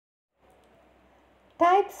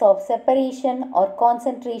Types of separation or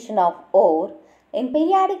concentration of ore in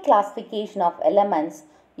periodic classification of elements,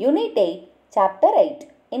 Unit 8, Chapter 8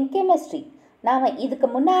 in Chemistry. நாம் இதுக்கு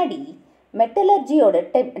முன்னாடி மெட்டலர்ஜியோட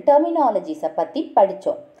டெர்மினாலஜிஸை பற்றி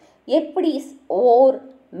படித்தோம். எப்படி ஓர்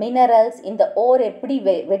மினரல்ஸ் இந்த ஓர் எப்படி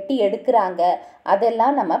வெட்டி எடுக்கிறாங்க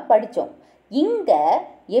அதெல்லாம் நம்ம படித்தோம். இங்கே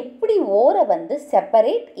எப்படி ஓரை வந்து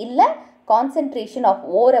செப்பரேட் இல்லை கான்சன்ட்ரேஷன் ஆஃப்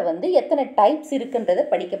ஓரை வந்து எத்தனை டைப்ஸ் இருக்குன்றதை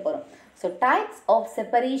படிக்க போகிறோம். So types of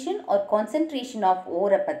separation R concentration of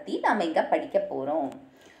ஓரை பற்றி நாம் இங்கே படிக்க போகிறோம்.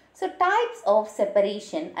 So types of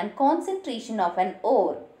separation and concentration of an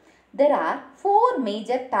wore. There are four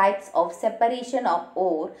major types of separation of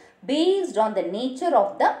ore based on the nature of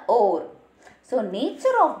the ore. So,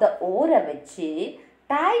 nature of the ore வச்சு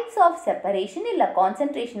types of separation இல்ல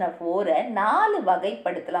concentration of ore 4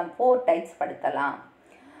 வகைப்படுத்தலாம், 4 types படுத்தலாம்.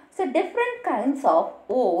 So, different kinds of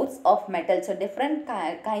ores of metal. So, different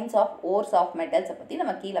kinds of ores of metals பற்றி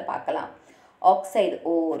நம்ம கீழே பார்க்கலாம். Oxide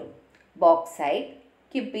ore, bauxite,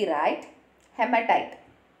 cupellite, hematite.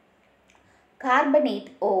 Carbonate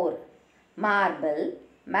ore, marble,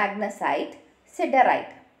 magnesite,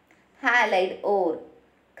 siderite. Halide ore,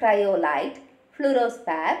 cryolite,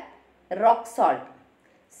 fluorspar, rock salt.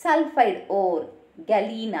 Sulfide ore,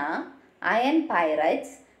 galena, iron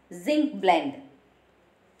pyrites, zinc blend.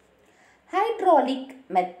 Hydraulic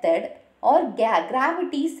method or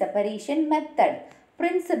gravity separation method.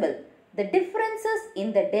 Principle: the differences in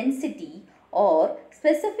the density or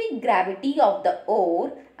specific gravity of the ore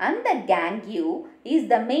and the gangue is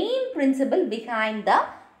the main principle behind the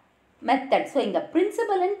method. So, இந்த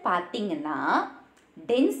principle ன்னு பார்த்தீங்கன்னா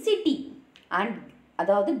density and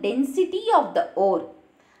அதாவது density of the ore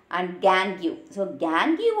and gangue. So,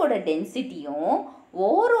 gangue ஓட densityயும்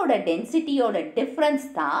ஓரோட டென்சிட்டியோட difference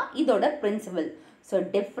தான் இதோட principal. So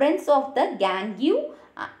difference of the gangue,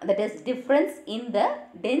 that is difference in the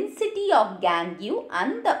density of gangue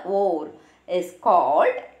and the ore is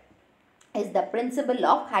the principle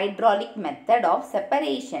of hydraulic method of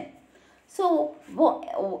separation. So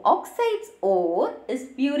oxides ore is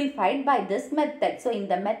purified by this method. So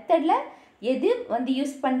இந்த மெத்தட்ல எது வந்து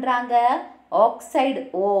use பண்றாங்க? Oxide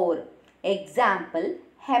ore. Example,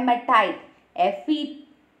 hematite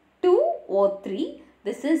Fe2O3.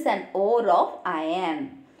 This is an ore of iron.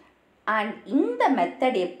 And இந்த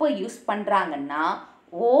method எப்போ use பண்ணுறாங்கன்னா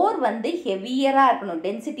ஓர் வந்து ஹெவியராக இருக்கணும்,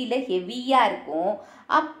 டென்சிட்டியில் ஹெவியாக இருக்கும்,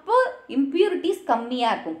 அப்போ இம்ப்யூரிட்டிஸ்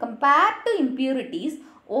கம்மியாக இருக்கும். கம்பேர்ட் டு இம்ப்யூரிட்டிஸ்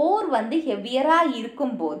ஓர் வந்து ஹெவியராக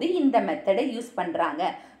இருக்கும்போது இந்த மெத்தடை யூஸ் பண்ணுறாங்க.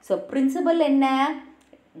 ஸோ பிரின்சிபல் என்ன?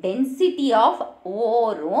 டென்சிட்டி ஆஃப்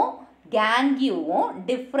ஓரும் கேங்கியூவும்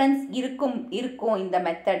டிஃப்ரென்ஸ் இருக்கும் இந்த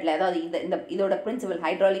மெத்தடில். அதாவது இதோட principal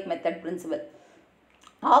hydraulic method principal.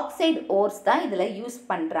 Oxide ores தான் இதில் யூஸ்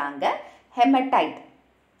பண்ணுறாங்க. Haematite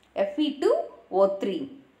Fe2O3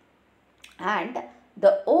 and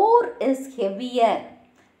the ore is heavier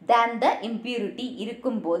than the impurity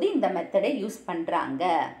இருக்கும்போது இந்த மெத்தடை யூஸ் பண்ணுறாங்க.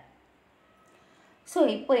 ஸோ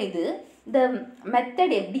இப்போ இந்த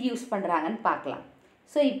மெத்தட் எப்படி யூஸ் பண்ணுறாங்கன்னு பார்க்கலாம்.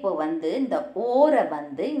 ஸோ இப்போ வந்து இந்த ஓரை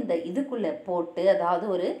வந்து இந்த இதுக்குள்ளே போட்டு, அதாவது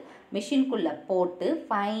ஒரு மிஷின்குள்ளே போட்டு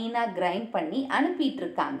ஃபைனாக கிரைண்ட் பண்ணி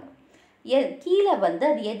அனுப்பிட்டுருக்காங்க. கீழே வந்து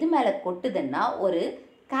அது எது மேலே கொட்டுதுன்னா ஒரு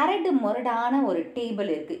கரடு முரடான ஒரு டேபிள்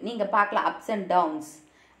இருக்குது. நீங்கள் பார்க்கலாம், அப்ஸ் அண்ட் டவுன்ஸ்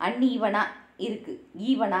அன்ஈவனாக இருக்குது,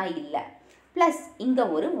 ஈவனாக இல்லை. ப்ளஸ் இங்கே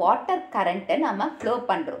ஒரு வாட்டர் கரண்ட்டை நம்ம ஃப்ளோ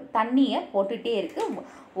பண்ணுறோம், தண்ணியை போட்டுகிட்டே இருக்குது,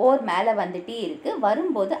 ஓர் மேலே வந்துகிட்டே இருக்குது.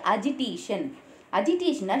 வரும்போது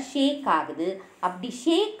அஜிடேஷனாக ஷேக் ஆகுது. அப்படி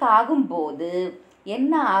ஷேக் ஆகும்போது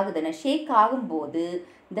என்ன ஆகுதுன்னா, ஷேக் ஆகும்போது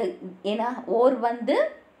ஏன்னா ஓர் வந்து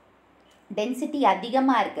டென்சிட்டி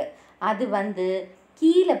அதிகமாக இருக்குது, அது வந்து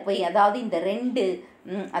கீழே போய், அதாவது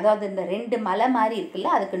இந்த ரெண்டு மலை மாதிரி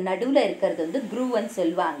இருக்குல்ல, அதுக்கு நடுவில் இருக்கிறது வந்து க்ரூவன்னு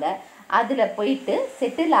சொல்லுவாங்க, அதில் போயிட்டு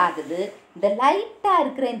செட்டில் ஆகுது. இந்த லைட்டாக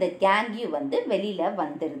இருக்கிற இந்த கேங்கியூ வந்து வெளியில்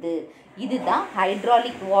வந்துடுது. இதுதான்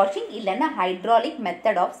ஹைட்ராலிக் வாஷிங் இல்லைன்னா hydraulic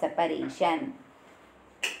method of separation.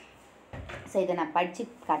 So இதை நான் படித்து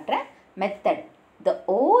காட்டுறேன். Method: the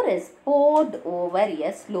ore is poured over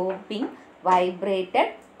a sloping vibrated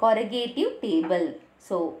corrugative table.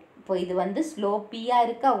 So இப்போ இது வந்து ஸ்லோப்பியாக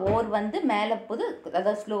இருக்கா, ஓர் வந்து மேலே போது,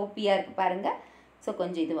 அதாவது ஸ்லோப்பியாக இருக்குது பாருங்கள். ஸோ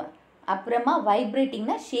கொஞ்சம் இதுவாக அப்புறமா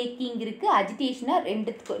வைப்ரேட்டிங்னா ஷேக்கிங் இருக்குது, அஜிடேஷனாக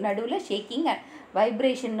ரெண்டுத்துக்கு நடுவில் ஷேக்கிங்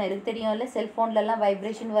வைப்ரேஷன் இருக்குது, தெரியும்ல, செல்ஃபோன்லலாம்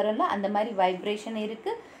வைப்ரேஷன் வரும்ல, அந்த மாதிரி வைப்ரேஷன்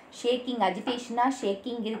இருக்குது. ஷேக்கிங் அஜிடேஷனாக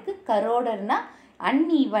ஷேக்கிங் இருக்குது. கரோடர்னா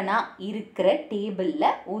அன்ஈவனாக இருக்கிற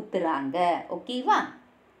டேபிளில் ஊற்றுறாங்க. ஓகேவா?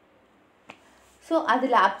 ஸோ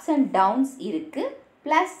அதில் அப்ஸ் அண்ட் டவுன்ஸ் இருக்குது.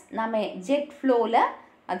 ப்ளஸ் நம்ம ஜெட்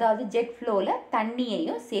ஃப்ளோவில்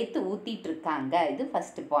தண்ணியையும் சேர்த்து ஊற்றிட்டுருக்காங்க. இது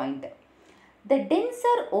first point. The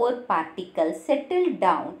denser ore particles settle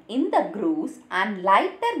down in the grooves and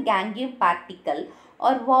lighter gangue particle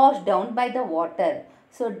are washed down by the water.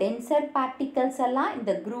 So denser particles எல்லாம்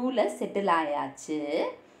இந்த groove settle ஆயாச்சு.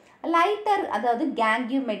 Lighter அதாவது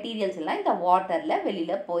gangue materials எல்லாம் இந்த waterல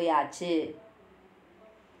வெளியில போயாச்சு.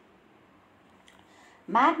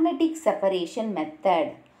 Magnetic separation method.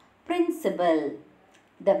 Principle.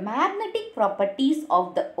 The magnetic properties of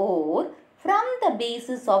the ore from the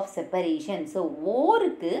basis of separation. So,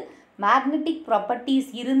 ஓருக்கு magnetic properties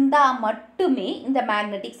இருந்தா மட்டுமே இந்த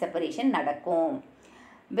magnetic separation நடக்கும்.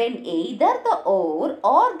 When either the ore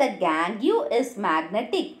or the gangue is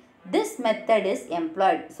magnetic, this method is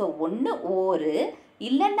employed. So, ஒன்று ore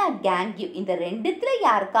இல்லைன்னா gangue இந்த ரெண்டுத்துல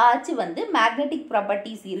யாருக்காச்சும் வந்து magnetic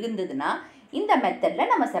properties இருந்ததுன்னா இந்த மெத்தட்ல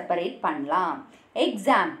நம்ம செப்பரேட் பண்ணலாம்.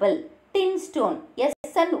 Example, tin stone,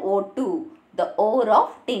 SnO2, the ore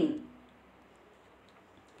of tin.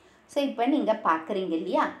 So இப்போ நீங்கள் பார்க்குறீங்க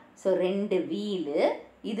இல்லையா? ஸோ ரெண்டு வீலு,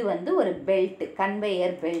 இது வந்து ஒரு பெல்ட்டு,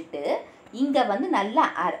 கன்வேயர் பெல்ட்டு. இங்கே வந்து நல்லா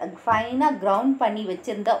ஃபைனாக கிரவுண்ட் பண்ணி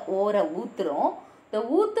வச்சுருந்த ஓரை ஊற்றுறோம். இந்த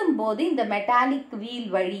ஊற்றும் போது இந்த மெட்டாலிக் வீல்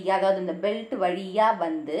வழியாக, அதாவது இந்த பெல்ட் வழியாக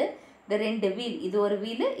வந்து இந்த ரெண்டு வீல், இது ஒரு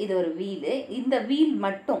வீலு, இது ஒரு வீலு, இந்த வீல்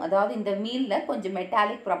மட்டும், அதாவது இந்த வீலில் கொஞ்சம்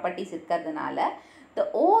மெட்டாலிக் ப்ராப்பர்ட்டிஸ் இருக்கிறதுனால இந்த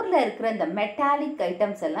ஓரில் இருக்கிற இந்த மெட்டாலிக்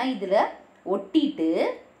ஐட்டம்ஸ் எல்லாம் இதில் ஒட்டிட்டு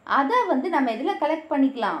அதை வந்து நம்ம இதில் கலெக்ட்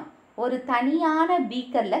பண்ணிக்கலாம். ஒரு தனியான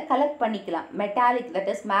பீக்கரில் கலெக்ட் பண்ணிக்கலாம். Metallic, that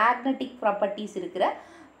is magnetic properties இருக்கிற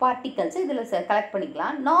பார்ட்டிகல்ஸை இதில் கலெக்ட்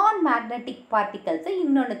பண்ணிக்கலாம். நான் மேக்னெட்டிக் பார்ட்டிகல்ஸை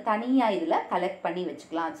இன்னொன்று தனியாக இதில் கலெக்ட் பண்ணி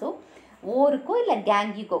வச்சுக்கலாம். ஸோ ஓருக்கோ இல்லை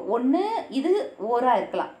கேங்கிக்கோ, ஒன்று இது ஓராக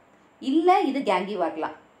இருக்கலாம், இல்லை இது கேங்கிவாக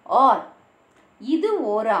இருக்கலாம், ஆர் இது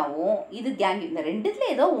ஓராவும் இது கேங்கி, இந்த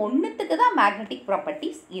ரெண்டுத்தில் ஏதோ ஒன்றுத்துக்கு தான் மேக்னெட்டிக்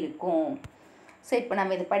ப்ராப்பர்ட்டிஸ் இருக்கும். ஸோ இப்போ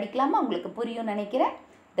நம்ம இதை படிக்கலாமா? உங்களுக்கு புரியும் நினைக்கிறேன்.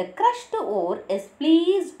 The crushed ore is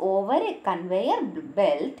placed over a conveyor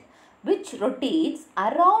belt which rotates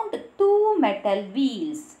around two metal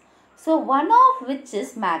wheels. So one of which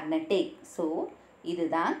is magnetic. So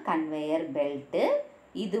இதுதான் conveyor belt.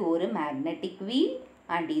 இது ஒரு magnetic wheel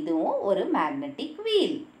and இதுவும் ஒரு magnetic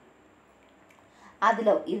wheel.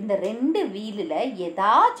 அதில் இந்த ரெண்டு வீலில்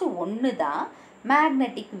ஏதாச்சும் ஒன்று தான்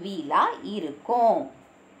மேக்னெட்டிக் வீலாக இருக்கும்.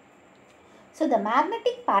 So the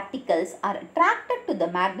magnetic particles are attracted to the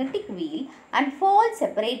magnetic wheel and fall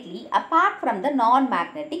separately apart from the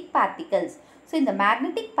non-magnetic particles. So இந்த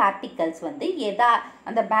magnetic particles வந்து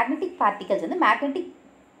அந்த magnetic particles வந்து magnetic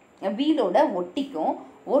வீலோட ஒட்டிக்கும்.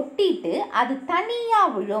 ஒட்டிட்டு அது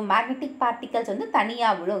தனியாக விழும். magnetic particles வந்து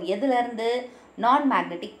தனியாக விழும். எதுலேருந்து?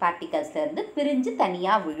 non-magnetic particlesலேருந்து பிரிஞ்சு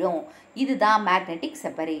தனியாக விழும். இதுதான் magnetic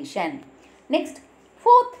separation. Next,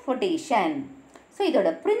 fourth flotation. So இதோட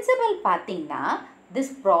பிரின்சிபல் பார்த்தீங்கன்னா, this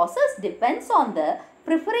process depends on the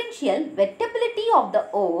preferential wettability of the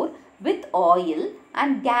ore with oil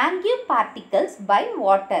and gangue particles by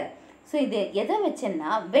water. So இது எதை வச்சுன்னா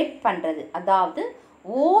வெட் பண்ணுறது, அதாவது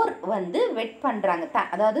ஓர் வந்து வெட் பண்ணுறாங்க,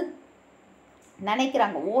 அதாவது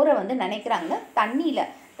நினைக்கிறாங்க, ஓரை வந்து நினைக்கிறாங்க தண்ணியில்,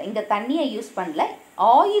 இந்த தண்ணியை யூஸ் பண்ணல,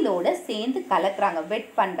 ஆயிலோட சேர்ந்து கலக்குறாங்க,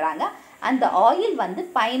 வெட் பண்ணுறாங்க. அந்த ஆயில் வந்து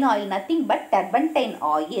pine oil, nothing but turpentine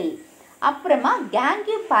oil. அப்புறமா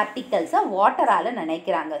கேங்கு பார்ட்டிகல்ஸை வாட்டரால்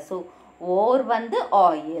நினைக்கிறாங்க. ஸோ ஓர் வந்து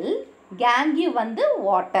ஆயில், கேங்கு வந்து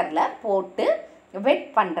வாட்டரில் போட்டு வெட்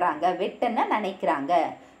பண்ணுறாங்க, வெட்டுன்னு நினைக்கிறாங்க.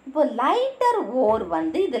 இப்போ லைட்டர் ஓர்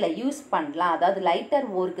வந்து இதில் யூஸ் பண்ணலாம், அதாவது லைட்டர்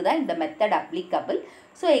ஓருக்கு தான் இந்த method applicable.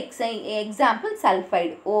 So example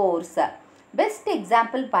sulphide ores. Best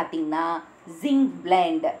example பார்த்தீங்கன்னா ஜிங்க்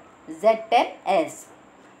பிளெண்ட், ZNS.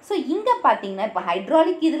 ஸோ இங்கே பார்த்தீங்கன்னா இப்போ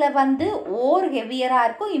ஹைட்ராலிக் இதில் வந்து ஓர் ஹெவியராக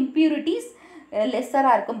இருக்கும், இம்ப்யூரிட்டிஸ்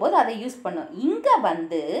லெஸ்ஸராக இருக்கும்போது அதை யூஸ் பண்ணும். இங்கே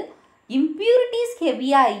வந்து இம்ப்யூரிட்டிஸ்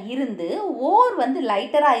ஹெவியாக இருந்து ஓர் வந்து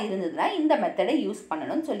லைட்டராக இருந்ததுன்னா இந்த மெத்தடை யூஸ்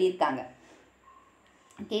பண்ணணும்னு சொல்லியிருக்காங்க.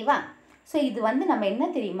 ஓகேவா? ஸோ இது வந்து நம்ம என்ன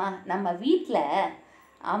தெரியுமா, நம்ம வீட்டில்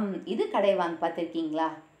இது கடைவாங்க பார்த்துருக்கீங்களா,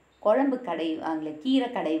 குழம்பு கடைவாங்களே, கீரை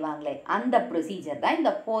கடைவாங்களே, அந்த ப்ரொசீஜர் தான்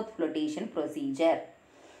இந்த ஃபோர்த் ஃப்ளோட்டேஷன் ப்ரொசீஜர்.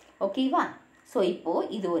 ஓகேவா? ஸோ இப்போது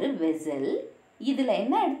இது ஒரு வெசல், இதில்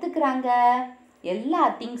என்ன எடுத்துக்கிறாங்க, எல்லா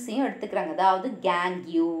திங்ஸையும் எடுத்துக்கிறாங்க, அதாவது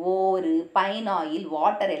கேங்கு, ஓரு, பைன் ஆயில்,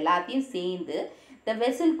 வாட்டர் எல்லாத்தையும் சேர்ந்து இந்த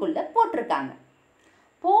வெசலுக்குள்ளே போட்டிருக்காங்க.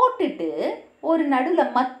 போட்டுட்டு ஒரு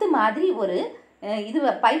நடுவில் மத்து மாதிரி ஒரு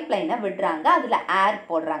பைப் லைனை விடுறாங்க, அதில் ஏர்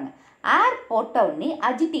போடுறாங்க. ஏர் போட்ட உடனே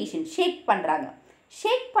அஜிடேஷன், ஷேக் பண்ணுறாங்க.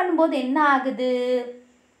 ஷேக் பண்ணும்போது என்ன ஆகுது,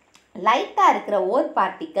 லைட்டாக இருக்கிற ஓர்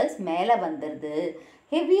பார்ட்டிகல்ஸ் மேலே வந்துடுது,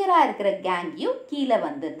 ஹெவியராக இருக்கிற கேங்கையும் கீழே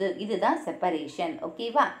வந்துடுது. இதுதான் செப்பரேஷன்.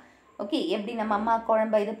 ஓகேவா? ஓகே, எப்படி நம்ம அம்மா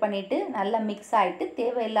குழம்பை இது பண்ணிவிட்டு நல்லா மிக்ஸ் ஆகிட்டு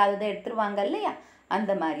தேவையில்லாததை எடுத்துருவாங்க இல்லையா,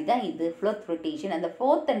 அந்த மாதிரி தான் இது ஃபோர்த் ஃப்ளோட்டேஷன். அந்த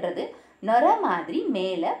ஃபோர்த்ன்றது நுரை மாதிரி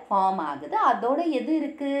மேலே ஃபார்ம் ஆகுது. அதோட எது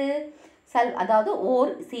இருக்குது? அதாவது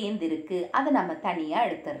ஓர் சேர்ந்து இருக்குது. அதை நம்ம தனியாக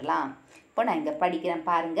எடுத்துடலாம். இப்போ நான் இங்கே படிக்கிறேன்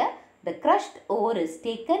பாருங்கள். The crushed ore is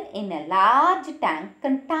taken in a large tank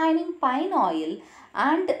containing pine oil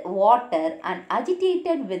and water and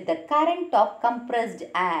agitated with the current of compressed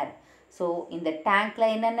air. So, இந்த tankல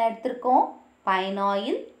என்னென்ன எடுத்திருக்கோம்? Pine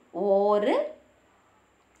oil, ore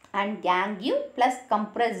and gangue plus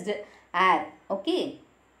compressed air. Okay.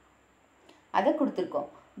 அதை கொடுத்திருக்கோம்.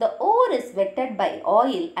 The ore is wetted by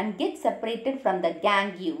oil and gets separated from the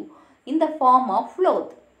gangue in the form of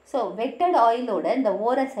froth. So vetted ஆயிலோட இந்த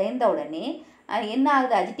ஓரை சேர்ந்த உடனே என்ன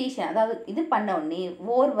ஆகுது? அஜிடேஷன், அதாவது இது பண்ண உடனே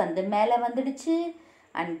ஓர் வந்து மேலே வந்துடுச்சு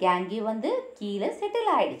அண்ட் கேங்கி வந்து கீழே செட்டில்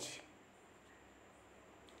ஆயிடுச்சு.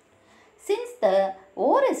 Since the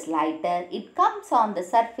ore is lighter, it comes on the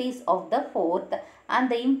surface of the froth and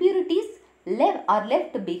the impurities are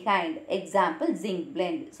left behind. Example, zinc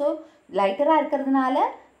blend. So லைட்டராக இருக்கிறதுனால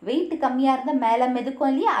வெயிட் கம்மியாக இருந்தால் மேலே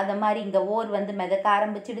மிதக்கும் இல்லையா? அதை மாதிரி இங்கே ஓர் வந்து மிதக்க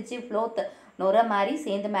ஆரம்பிச்சிடுச்சு. ஃப்ளோத் நுரை மாதிரி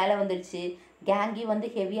சேர்ந்து மேலே வந்துடுச்சு. கேங்கி வந்து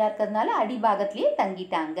ஹெவியாக இருக்கிறதுனால அடிபாகத்திலேயே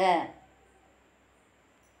தங்கிட்டாங்க.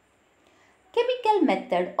 Chemical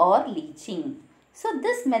method or leaching. So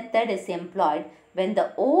this method is employed when the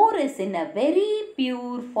ore is in a very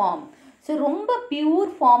pure form. So ரொம்ப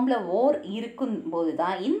பியூர் ஃபார்மில் ஓர் இருக்கும்போது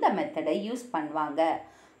தான் இந்த மெத்தடை யூஸ் பண்ணுவாங்க.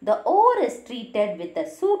 The ore is treated with a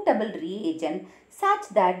suitable reagent such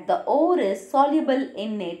that the ore is soluble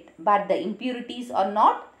in it but the impurities are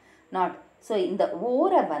not. So இந்த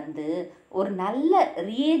ஓரை வந்து ஒரு நல்ல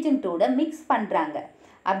ரியேஜென்ட்டோட மிக்ஸ் பண்ணுறாங்க.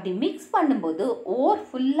 அப்படி மிக்ஸ் பண்ணும்போது ஓர்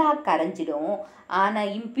ஃபுல்லாக கரைஞ்சிடும், ஆனால்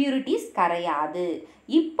இம்ப்யூரிட்டிஸ் கரையாது.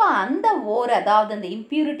 இப்போ அந்த ஓர், அதாவது அந்த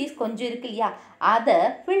இம்ப்யூரிட்டிஸ் கொஞ்சம் இருக்கு இல்லையா, அதை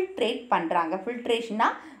ஃபில்ட்ரேட் பண்ணுறாங்க. ஃபில்ட்ரேஷனா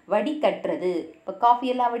வடிகட்டுறது. இப்போ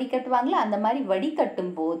காஃபியெல்லாம் வடிகட்டுவாங்களா, அந்த மாதிரி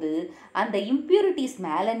வடிகட்டும் போது அந்த இம்ப்யூரிட்டிஸ்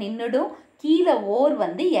மேலே நின்றுடும், கீழே ஓர்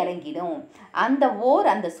வந்து இறங்கிடும். அந்த ஓர்,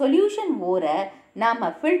 அந்த சொல்யூஷன் ஓரை நாம்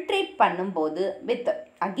ஃபில்ட்ரேட் பண்ணும்போது வித்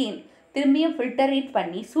அகெயின் திரும்பியும் ஃபில்டரேட்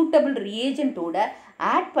பண்ணி சூட்டபிள் ரியேஜென்ட்டோட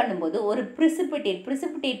ஆட் பண்ணும்போது ஒரு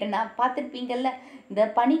ப்ரிசிபிடேட்னா பார்த்துருப்பீங்கள்ல, இந்த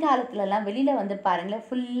பனி காலத்துலலாம் வெளியில் வந்து பாருங்களேன்,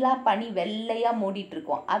 ஃபுல்லாக பனி வெள்ளையாக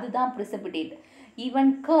மூடிட்டுருக்கோம், அதுதான் ப்ரிசிபிடேட்.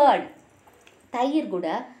 ஈவன் கர்ட், தயிர் கூட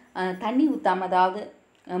தண்ணி ஊற்றாமல், அதாவது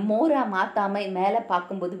மோராக மாற்றாமல் மேலே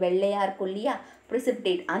பார்க்கும்போது வெள்ளையாக இருக்கும் இல்லையா,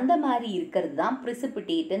 ப்ரிசிபிடேட். அந்த மாதிரி இருக்கிறது தான்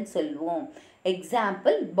ப்ரிசிபிடேட்டுன்னு சொல்லுவோம்.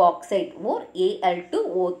 எக்ஸாம்பிள், பாக்சைட் ஓர்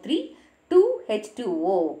Al2O3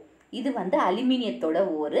 2H2O. இது வந்து அலுமினியத்தோட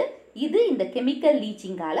ஓர். இது இந்த கெமிக்கல்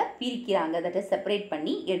லீச்சிங்கால் பிரிக்கிறாங்க, அதை செப்பரேட்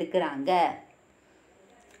பண்ணி எடுக்கிறாங்க.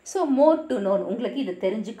 ஸோ மோர் டு நோன், உங்களுக்கு இது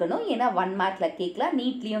தெரிஞ்சுக்கணும், ஏன்னா 1 மார்க்கில் கேட்கலாம்,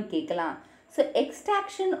 நீட்லேயும் கேட்கலாம். So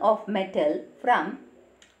extraction of metal from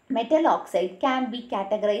metal oxide can be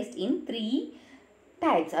categorised in 3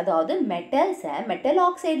 types. அதாவது மெட்டல்ஸை மெட்டல்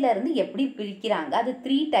ஆக்சைடில் இருந்து எப்படி பிரிக்கிறாங்க, அது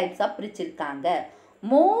 3 டைப்ஸாக பிரிச்சிருக்காங்க.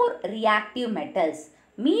 மோர் reactive metals,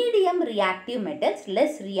 medium reactive metals,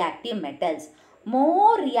 less reactive metals.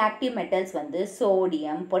 மோர் ரியாக்டிவ் மெட்டல்ஸ் வந்து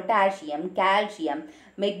sodium, potassium, calcium,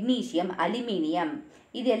 magnesium, aluminium.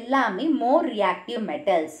 இது எல்லாமே மோர் ரியாக்டிவ்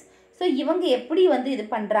மெட்டல்ஸ். ஸோ இவங்க எப்படி வந்து இது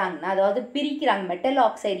பண்ணுறாங்கன்னா, அதாவது பிரிக்கிறாங்க மெட்டல்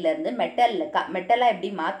ஆக்சைட்லேருந்து மெட்டலாக எப்படி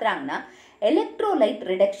மாற்றுறாங்கன்னா எலக்ட்ரோலைட்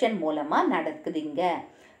ரிடக்ஷன் மூலமாக நடக்குதுங்க.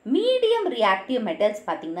 மீடியம் ரியாக்டிவ் மெட்டல்ஸ்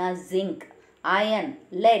பார்த்திங்கன்னா ஜிங்க், அயன்,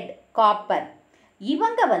 லெட், காப்பர்.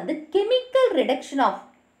 இவங்க வந்து chemical reduction of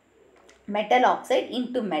metal oxide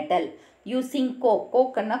into metal using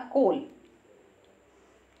கோக்குன்னா கோல்.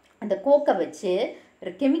 அந்த கோக்கை வச்சு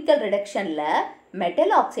கெமிக்கல் ரிடக்ஷனில்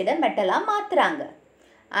மெட்டல் ஆக்சைடை மெட்டலாக மாற்றுறாங்க.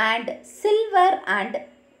 அண்ட் சில்வர் அண்ட்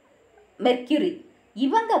மெர்க்யூரி,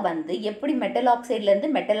 இவங்க வந்து எப்படி மெட்டல் ஆக்சைட்லேருந்து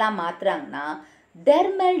மெட்டலாக மாற்றுறாங்கன்னா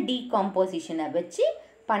தெர்மல் டீகாம்போசிஷனை வச்சு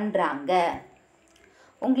பண்ணுறாங்க.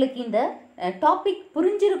 உங்களுக்கு இந்த டாபிக்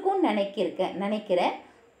புரிஞ்சிருக்கும்னு நினைக்கிறேன்.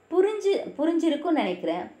 புரிஞ்சிருக்கும்னு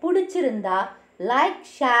நினைக்கிறேன். பிடிச்சிருந்தா like,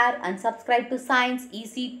 share and subscribe to science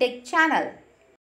easy tech channel.